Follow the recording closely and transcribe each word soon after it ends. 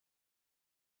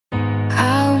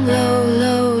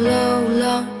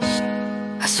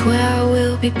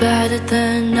be better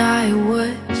than I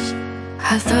was.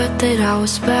 I thought that I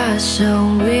was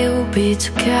special, we would be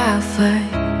together,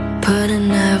 but it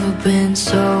never been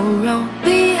so wrong.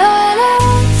 We had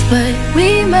love, but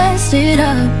we messed it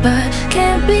up. But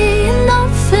can't be enough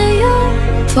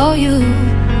for you.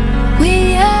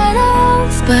 We had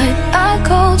love, but I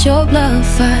called your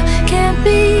bluff. I can't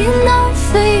be enough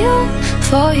for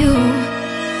you.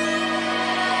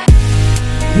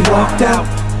 You walked out,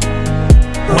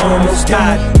 almost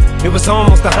died. It was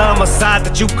almost a homicide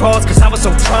that you caused, cause I was so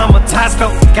traumatized.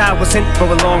 Felt like I was in for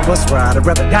a long bus ride. I'd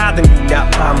rather die than you not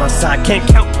by my side. Can't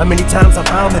count how many times I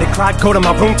found that it cried. Go to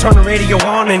my room, turn the radio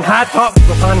on and hide. Thought we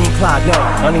were Bonnie and Clyde. No,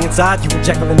 on the inside you were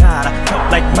Jekyll and Hyde. I felt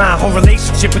like my whole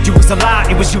relationship with you was a lie.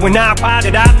 It was you and I. Why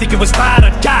did I think it was ride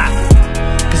or die?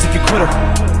 Cause if you could've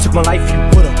took my life, you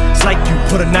would've. It's like you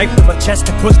put a knife in my chest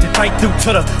and pushed it right through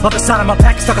to the other side of my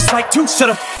back. Stuck a spike too.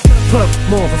 Should've put up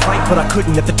more of a fight, but I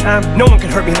couldn't at the time. No one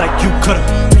could hurt me like you could've.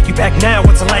 Take you back now,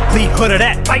 what's the likelihood of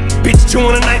that fight? Bitch, you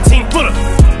on a 19-footer.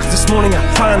 Cause this morning I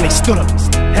finally stood up,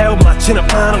 held my chin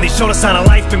up, finally showed a sign of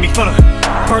life in me fuller.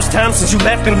 First time since you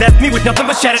left and left me with nothing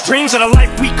but shattered dreams of the life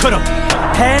we could've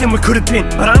had and we could've been.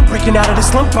 But I'm breaking out of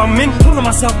this slump I'm in, pulling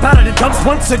myself out of the dumps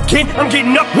once again. I'm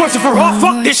getting up once and for all,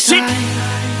 fuck this shit.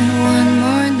 And one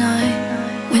more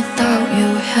night without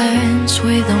your hands,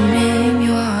 without me in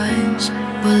your eyes.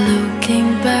 But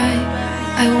looking back,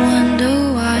 I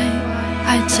wonder why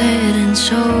I didn't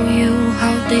show you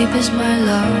how deep is my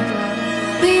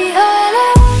love. We had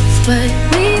love, but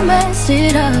we messed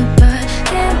it up. But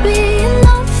can't be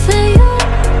enough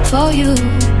for you.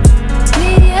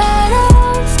 We had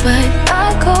love, but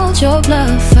I called your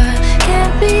bluff. I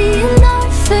can't be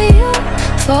enough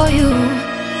for you.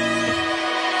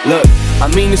 Look, I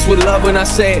mean this with love when I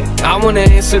say it. I wanna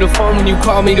answer the phone when you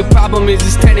call me. The problem is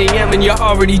it's 10 AM and you're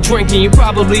already drinking. You're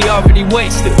probably already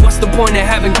wasted. What's the point of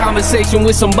having conversation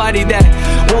with somebody that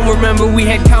won't remember we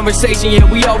had conversation? Yeah,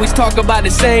 we always talk about the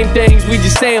same things, we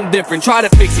just say them different. Try to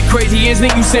fix it. Crazy isn't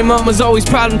it? You say mama's always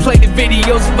proud and play the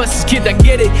videos of us as kids. I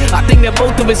get it. I think that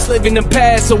both of us live in the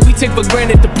past, so we take for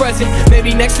granted the present.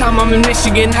 Maybe next time I'm in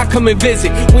Michigan, I'll come and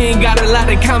visit. We ain't got a lot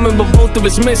in common, but both of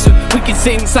us miss her. We can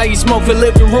sit inside your smoke for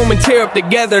living room and tear up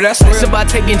together. That's real. It's about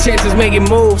taking chances, making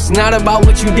moves. Not about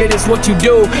what you did, it's what you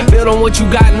do. Build on what you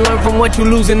got and learn from what you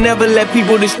lose, and never let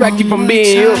people distract you from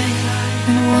being you.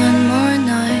 And one more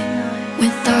night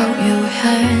without your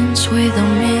hands,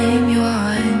 without me in your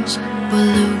eyes. But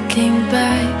looking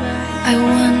back, I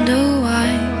wonder why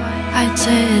I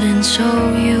didn't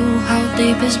show you how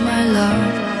deep is my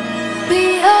love.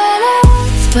 We had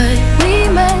love, but we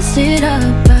messed it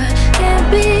up. But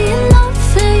can't be enough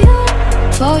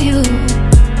for you.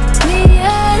 We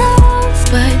had love,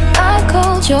 but I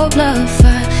called your bluff.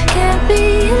 I can't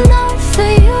be enough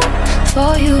for you.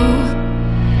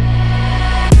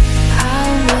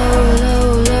 I'm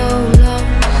low,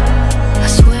 lost. I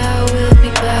swear I will be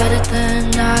better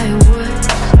than I was.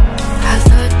 I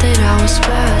thought that I was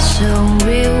special,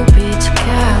 we would be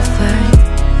together,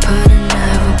 but it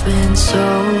never been so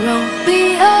wrong.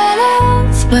 We had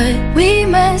love, but we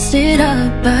messed it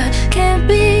up. But can't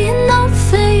be enough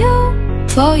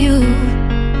for you.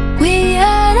 We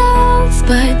had love,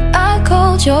 but I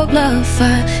called your bluff.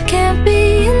 I can't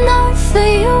be enough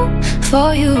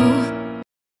for you.